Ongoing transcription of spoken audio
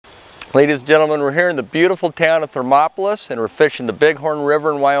Ladies and gentlemen, we're here in the beautiful town of Thermopolis and we're fishing the Bighorn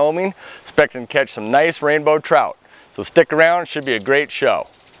River in Wyoming, expecting to catch some nice rainbow trout. So stick around, it should be a great show.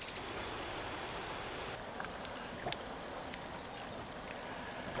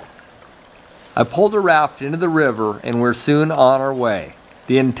 I pulled a raft into the river and we're soon on our way.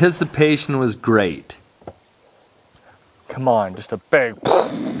 The anticipation was great. Come on, just a big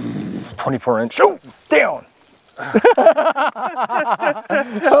 24-inch. Oh, down!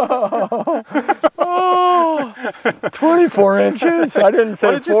 Oh, 24 inches. I didn't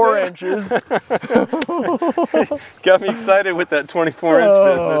say 4 inches. Got me excited with that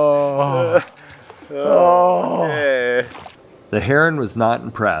 24-inch business. Okay. The heron was not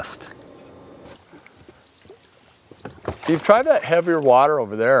impressed. Steve, try that heavier water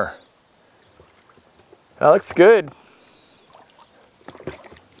over there. That looks good.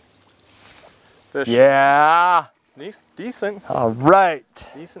 Fish. Yeah. Decent. All right.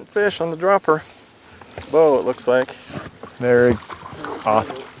 Decent fish on the dropper. It's a bow, it looks like. Very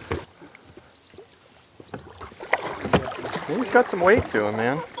awesome. He's got some weight to him,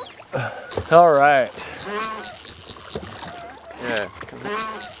 man. All right. Yeah.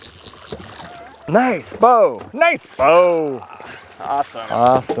 Nice bow. Nice bow. Awesome.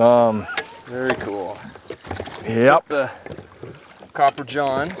 Awesome. Very cool. Yep. Took the Copper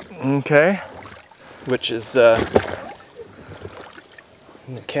John. Okay. Which is the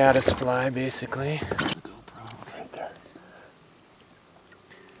caddisfly, basically.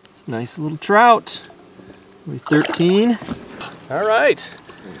 It's a nice little trout. Maybe 13. All right.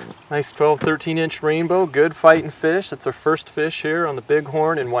 Nice 12, 13-inch rainbow. Good fighting fish. That's our first fish here on the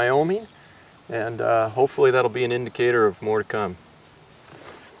Bighorn in Wyoming. And hopefully that'll be an indicator of more to come.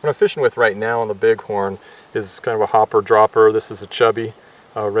 What I'm fishing with right now on the Bighorn is kind of a hopper dropper. This is a chubby.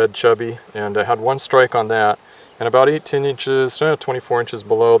 Red chubby, and I had one strike on that, and about 18 inches, 24 inches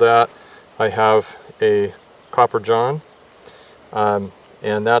below that I have a Copper John, and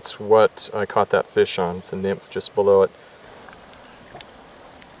that's what I caught that fish on. It's a nymph just below it.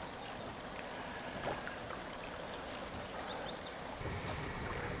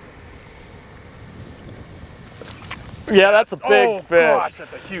 Yeah, that's a big fish. Oh gosh,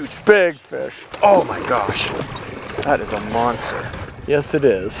 that's a huge big fish. Oh my gosh, that is a monster. Yes, it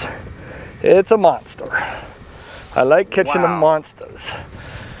is. It's a monster. I like catching the monsters.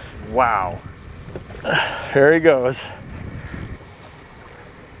 Wow. Here he goes.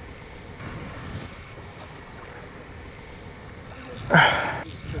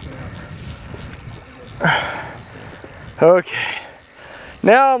 Okay.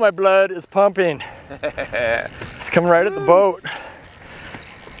 Now my blood is pumping. It's coming right at the boat.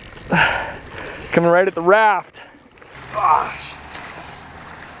 Coming right at the raft. Gosh.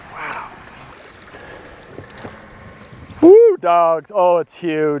 Wow. Woo, dogs. Oh, it's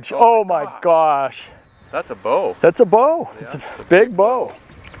huge. Oh my gosh. That's a bow. That's a bow. Yeah, it's a big bow.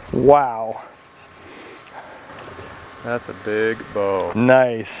 Wow. That's a big bow.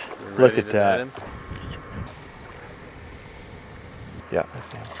 Nice. Look at that. Yeah, I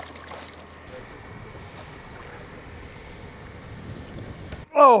see him.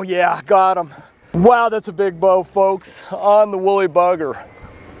 Oh yeah, got him. Wow, that's a big bow, folks, on the woolly bugger.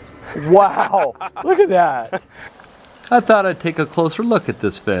 Wow, look at that. I thought I'd take a closer look at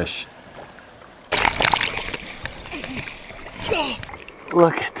this fish.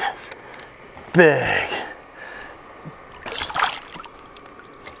 Look at this, big.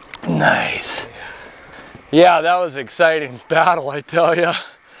 Nice. Yeah, that was an exciting battle, I tell you.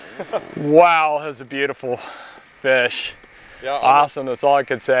 Wow, that was a beautiful fish. Yeah, awesome, that's all I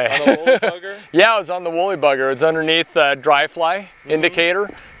could say. On the woolly bugger? Yeah, it was on the woolly bugger. It was underneath the dry fly indicator,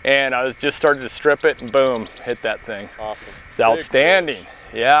 and I was just started to strip it, and boom, hit that thing. Awesome. It's outstanding.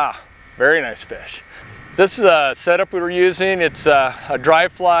 Yeah, very nice fish. This is a setup we were using. It's a dry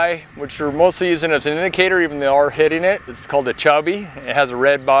fly, which we're mostly using as an indicator, even though they are hitting it. It's called a chubby. It has a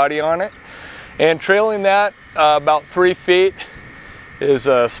red body on it. And trailing that about 3 feet is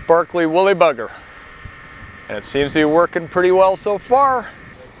a sparkly woolly bugger. And it seems to be working pretty well so far.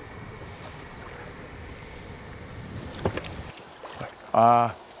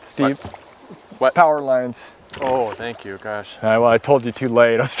 Steve, what? Power lines. Oh, thank you, gosh. Well, I told you too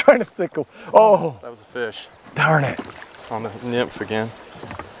late. I was trying to think of, oh. That was a fish. Darn it. On the nymph again.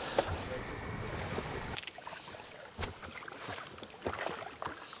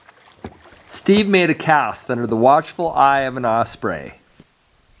 Steve made a cast under the watchful eye of an osprey.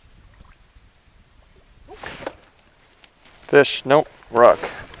 Fish, nope, rock.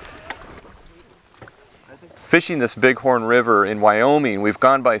 Fishing this Bighorn River in Wyoming, we've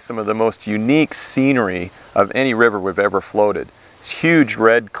gone by some of the most unique scenery of any river we've ever floated. These huge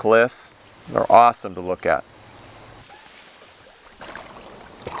red cliffs. They're awesome to look at.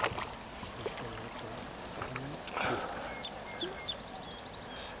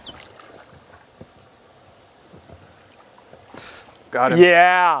 Got him.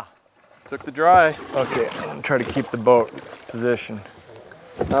 Yeah. Took the dry. Okay, I'm gonna try to keep the boat position.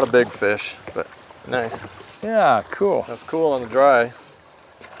 Not a big fish, but it's nice. Yeah, cool. That's cool on the dry.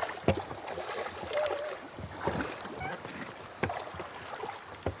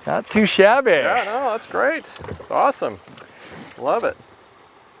 Not too shabby. Yeah, no, that's great. It's awesome. Love it.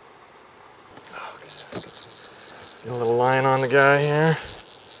 Okay, get a little line on the guy here.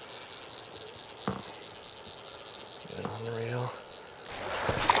 Get it on the reel.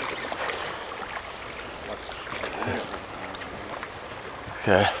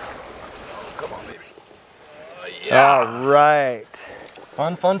 Okay. Come on, baby. All right.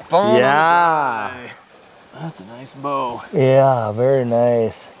 Fun, fun, fun. Yeah. On the dry. That's a nice bow. Yeah, very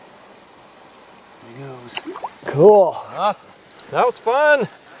nice. There he goes. Cool. Awesome. That was fun.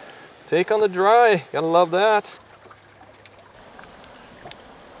 Take on the dry. Gotta love that.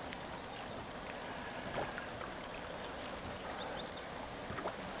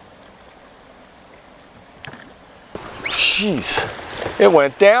 Jeez, it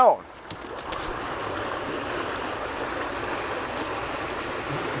went down.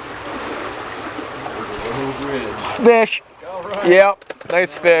 Fish. Yep,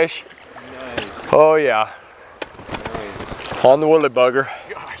 nice fish. Nice. Oh yeah. Nice. On the woolly bugger.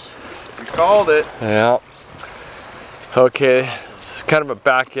 Gosh, you called it. Yeah. Okay, it's kind of a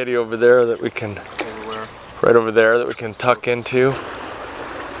back eddy over there that we can, Everywhere. right over there that we can tuck into.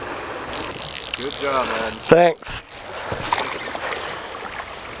 Good job, man. Thanks.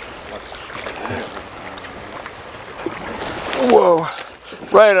 Whoa,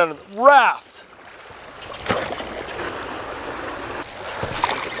 right under the raft.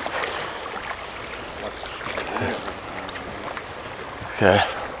 Okay.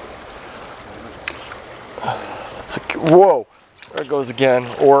 Whoa, there it goes again.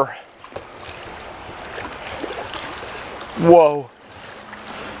 Or, whoa.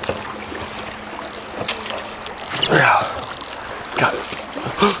 Yeah. Got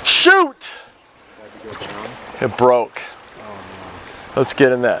it. Shoot! It broke. Let's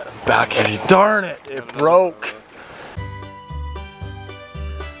get in that back eddy. Darn it, it broke.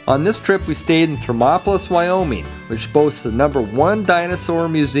 On this trip we stayed in Thermopolis, Wyoming, which boasts the #1 dinosaur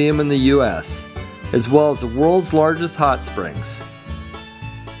museum in the US, as well as the world's largest hot springs.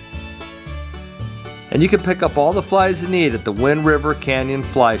 And you can pick up all the flies you need at the Wind River Canyon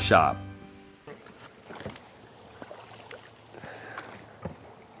Fly Shop.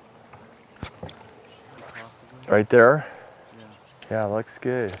 Right there? Yeah, looks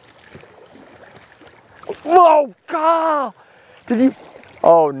good. Whoa, God! Did you?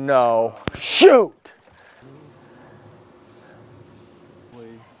 Oh no. Shoot!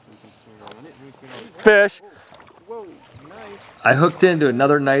 Fish. I hooked into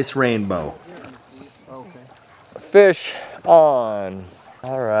another nice rainbow. Fish on.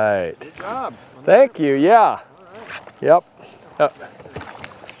 All right. Good job. Thank you, yeah. Yep.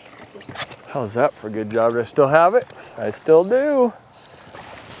 How's that for a good job? Do I still have it? I still do.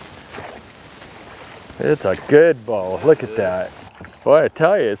 It's a good bow. Look at that. Boy, I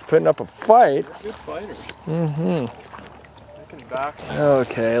tell you, it's putting up a fight. Good fighters. Mm-hmm. I can back.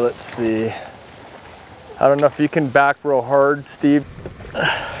 Okay, let's see. I don't know if you can back real hard, Steve.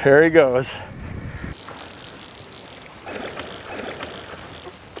 Here he goes.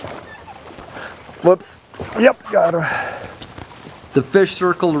 Whoops. Yep, got her. The fish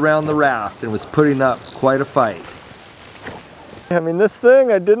circled around the raft and was putting up quite a fight. I mean, this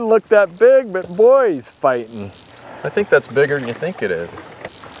thing, it didn't look that big, but boy, he's fighting. I think that's bigger than you think it is.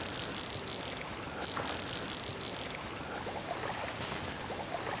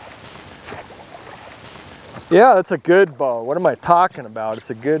 Yeah, that's a good bow. What am I talking about?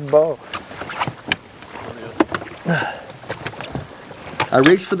 It's a good bow. I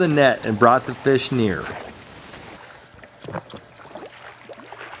reached for the net and brought the fish near.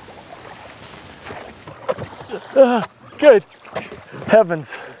 Good.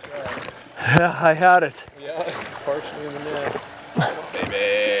 Heavens. Yeah, I had it. Yeah, it's partially in the net.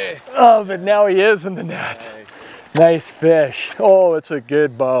 Baby. Oh, but now he is in the net. Nice fish. Oh, it's a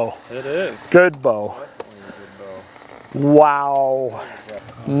good bow. It is. Good bow. Wow.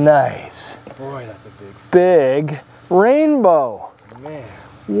 Nice. Boy, that's a big rainbow. man.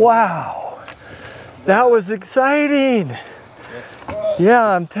 Wow. That was exciting. Yeah,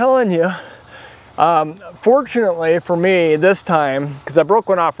 I'm telling you. Fortunately for me this time, because I broke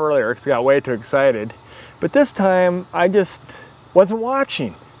one off earlier because I got way too excited, but this time I just wasn't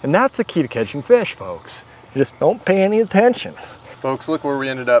watching. And that's the key to catching fish, folks. You just don't pay any attention. Folks, look where we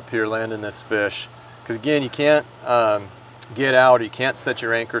ended up here landing this fish. Because again, you can't get out, or you can't set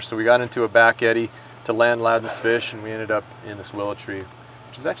your anchor, so we got into a back eddy to land Ladin's fish, and we ended up in this willow tree,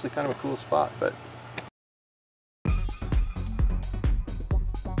 which is actually kind of a cool spot. But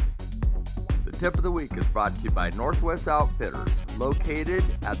The tip of the week is brought to you by Northwest Outfitters, located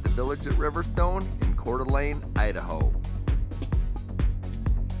at the Village at Riverstone in Coeur d'Alene, Idaho.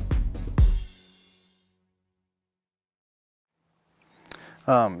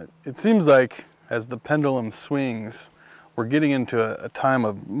 It seems like as the pendulum swings, we're getting into a time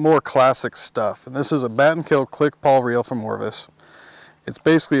of more classic stuff. And this is a bat and kill click pawl reel from Orvis. It's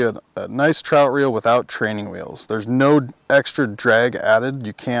basically a nice trout reel without training wheels. There's no extra drag added.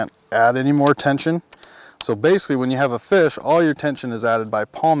 You can't add any more tension. So basically when you have a fish, all your tension is added by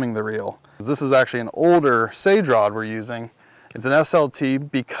palming the reel. This is actually an older sage rod we're using. It's an SLT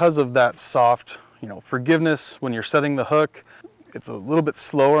because of that soft, forgiveness when you're setting the hook. It's a little bit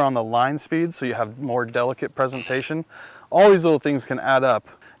slower on the line speed, so you have more delicate presentation. All these little things can add up.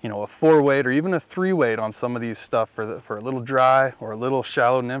 A 4-weight or even a 3-weight on some of these stuff for a little dry or a little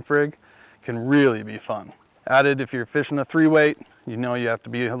shallow nymph rig can really be fun. Added, if you're fishing a 3-weight, you have to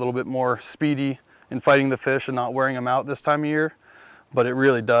be a little bit more speedy in fighting the fish and not wearing them out this time of year, but it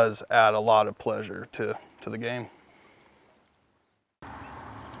really does add a lot of pleasure to the game.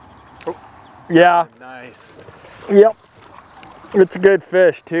 Oh, yeah. nice. Yep. It's a good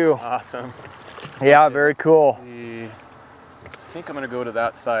fish too. Awesome. Yeah, very cool. I think I'm gonna go to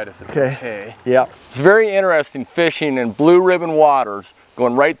that side if it's okay. Yeah. It's very interesting fishing in blue ribbon waters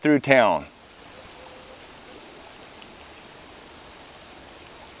going right through town.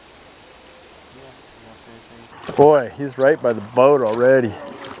 Boy, he's right by the boat already.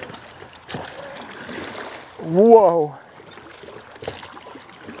 Whoa.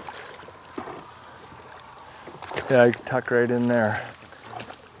 Yeah, you can tuck right in there.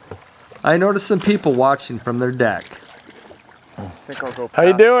 I noticed some people watching from their deck. I think I'll go past. How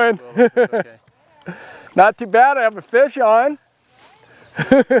you doing? Okay. Not too bad. I have a fish on,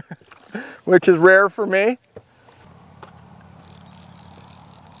 which is rare for me.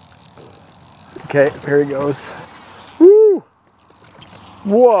 Okay, here he goes. Woo!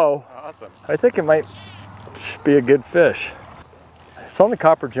 Whoa! Awesome. I think it might be a good fish. It's on the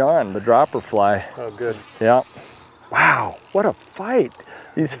Copper John, the dropper fly. Oh, good. Yeah. Wow, what a fight.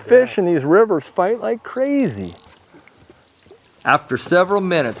 These fish in these rivers fight like crazy. After several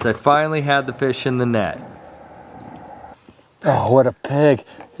minutes, I finally had the fish in the net. Oh, what a pig.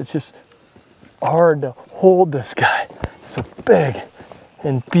 It's just hard to hold this guy. He's so big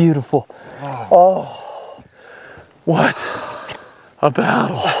and beautiful. Oh, what a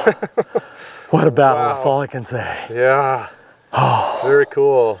battle. What a battle, that's all I can say. Yeah. Oh. Very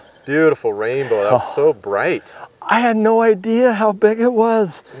cool. Beautiful rainbow. That was so bright. I had no idea how big it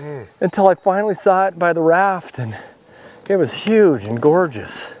was until I finally saw it by the raft, and it was huge and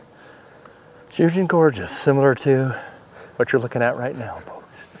gorgeous. Huge and gorgeous, similar to what you're looking at right now,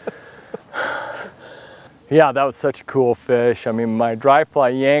 folks. Yeah, that was such a cool fish. I mean, my dry fly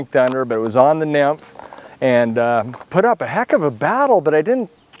yanked under, but it was on the nymph and put up a heck of a battle, but I didn't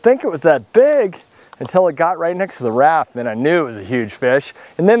think it was that big until it got right next to the raft. Then I knew it was a huge fish.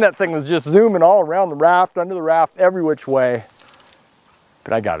 And then that thing was just zooming all around the raft, under the raft, every which way.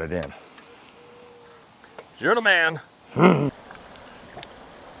 But I got it in. You're the man.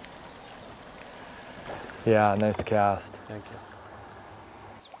 Yeah, nice cast. Thank you.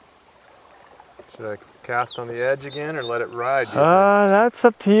 Should I cast on the edge again or let it ride? That's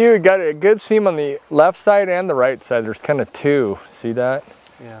up to you. You got a good seam on the left side and the right side. There's kind of two. See that?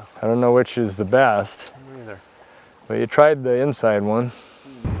 Yeah. I don't know which is the best. Me either. But you tried the inside one.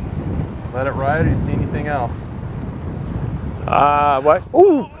 Let it ride, or you see anything else? What?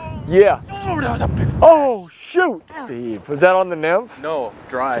 Ooh! Yeah. Oh, that was a big one. Oh, shoot, Steve. Was that on the nymph? No,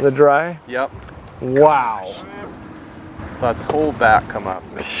 dry. The dry? Yep. Wow. So that's whole back come up.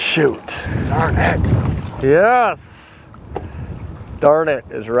 Shoot. Darn it. Yes. Darn it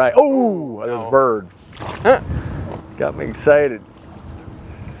is right. Oh, that was a bird. Got me excited.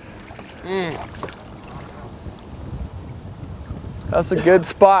 That's a good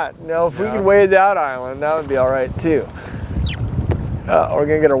spot. Now, if we could wade that island, that would be all right too. We're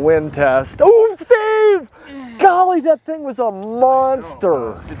gonna get a wind test. Oh, Steve! Golly, that thing was a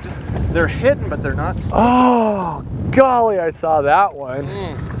monster. They're hidden, but they're not. Oh, golly, I saw that one.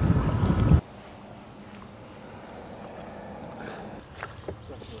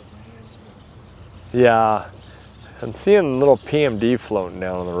 Yeah, I'm seeing a little PMD floating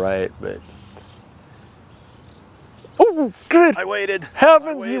down on the right, but. Oh, good. I waited.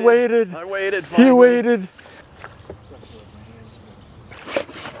 Heavens, he waited. I waited finally. He waited.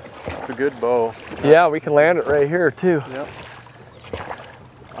 It's a good bow. Yeah, we can land it right here too. Yep.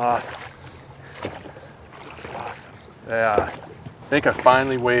 Awesome. Awesome. Yeah. I think I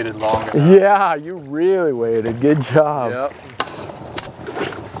finally waited long enough. Yeah, you really waited. Good job. Yep.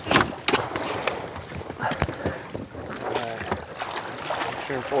 Make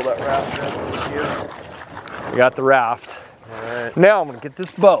sure and pull that raft down here. We got the raft. All right. Now I'm gonna get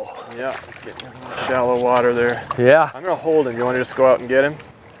this bow. Yeah, let's get in shallow water there. Yeah. I'm gonna hold him. You want to just go out and get him?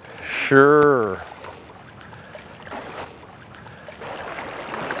 Sure.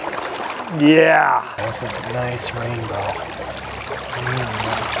 Yeah. This is a nice rainbow. Really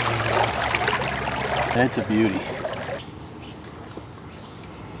nice rainbow. It's a beauty.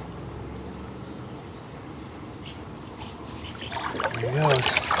 There he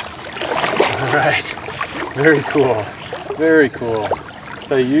goes. All right. Very cool. Very cool.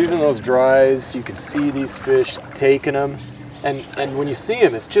 So using those dries, you can see these fish taking them. And when you see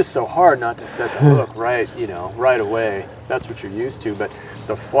them, it's just so hard not to set the hook right, you know, right away. That's what you're used to. But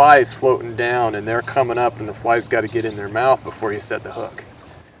the fly's floating down and they're coming up and the fly's got to get in their mouth before you set the hook.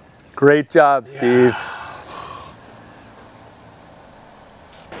 Great job, Steve.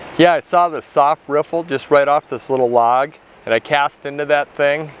 Yeah, I saw the soft riffle just right off this little log, and I cast into that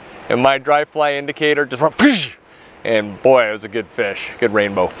thing, and my dry fly indicator just went, fish, and boy, it was a good fish, good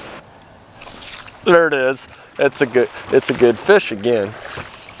rainbow. There it is. It's a good fish again.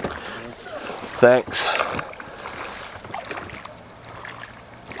 Thanks.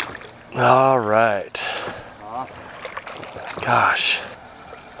 All right. Awesome. Gosh.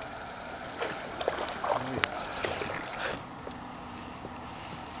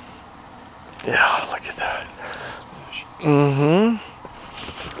 Yeah, look at that. Mm-hmm.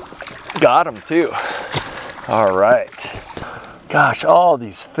 Got him too. All right. Gosh, all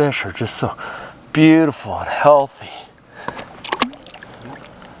these fish are just so beautiful and healthy.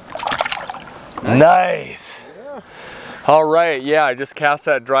 Nice. Yeah. All right, yeah, I just cast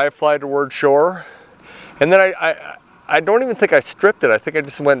that dry fly toward shore. And then I don't even think I stripped it. I think I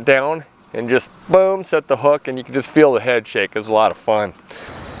just went down and just boom, set the hook, and you can just feel the head shake. It was a lot of fun.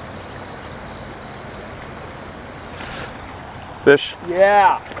 Fish.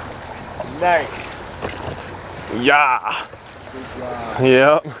 Yeah. Nice. Yeah. Good job.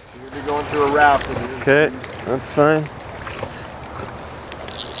 Yep. You'll be going through a raft. Okay, that's fine.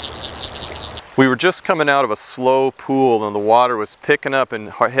 We were just coming out of a slow pool and the water was picking up and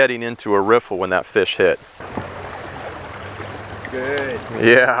heading into a riffle when that fish hit. Good.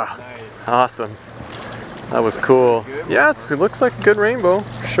 Yeah. Nice. Awesome. That was cool. Yeah, it looks like a good rainbow,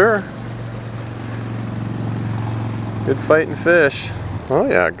 sure. Good fighting fish. Oh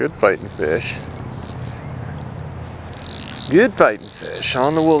yeah, good fighting fish. Good fighting fish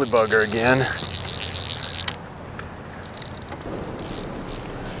on the woolly bugger again.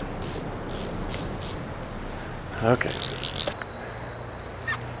 Okay.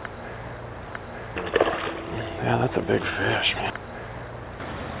 Yeah, that's a big fish, man.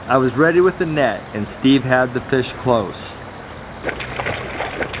 I was ready with the net and Steve had the fish close.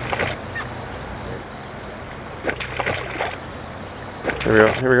 Here we go,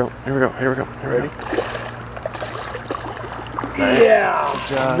 here we go, here we go, here we go. Ready? Nice. Yeah.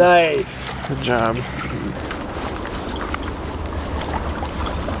 Good job. Nice. Good job.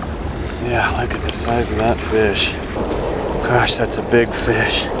 Yeah, look at the size of that fish. Gosh, that's a big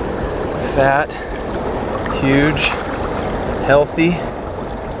fish. Fat, huge, healthy.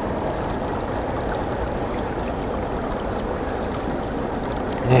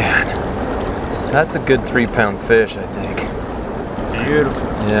 Man, that's a good 3-pound fish, I think. It's beautiful.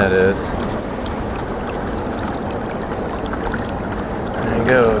 Yeah, it is. There he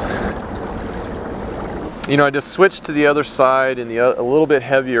goes. You know, I just switched to the other side in a little bit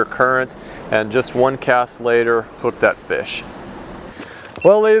heavier current, and just one cast later, hooked that fish.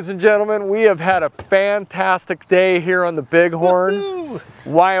 Well, ladies and gentlemen, we have had a fantastic day here on the Bighorn,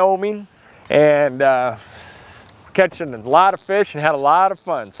 Wyoming, and catching a lot of fish and had a lot of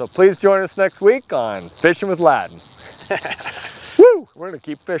fun. So please join us next week on Fishing with Ladin. Woo! We're gonna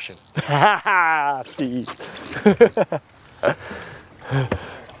keep fishing. Steve.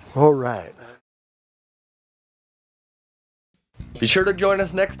 All right. Be sure to join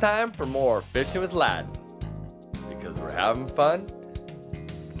us next time for more Fishing with Ladin, because we're having fun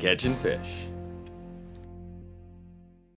catching fish.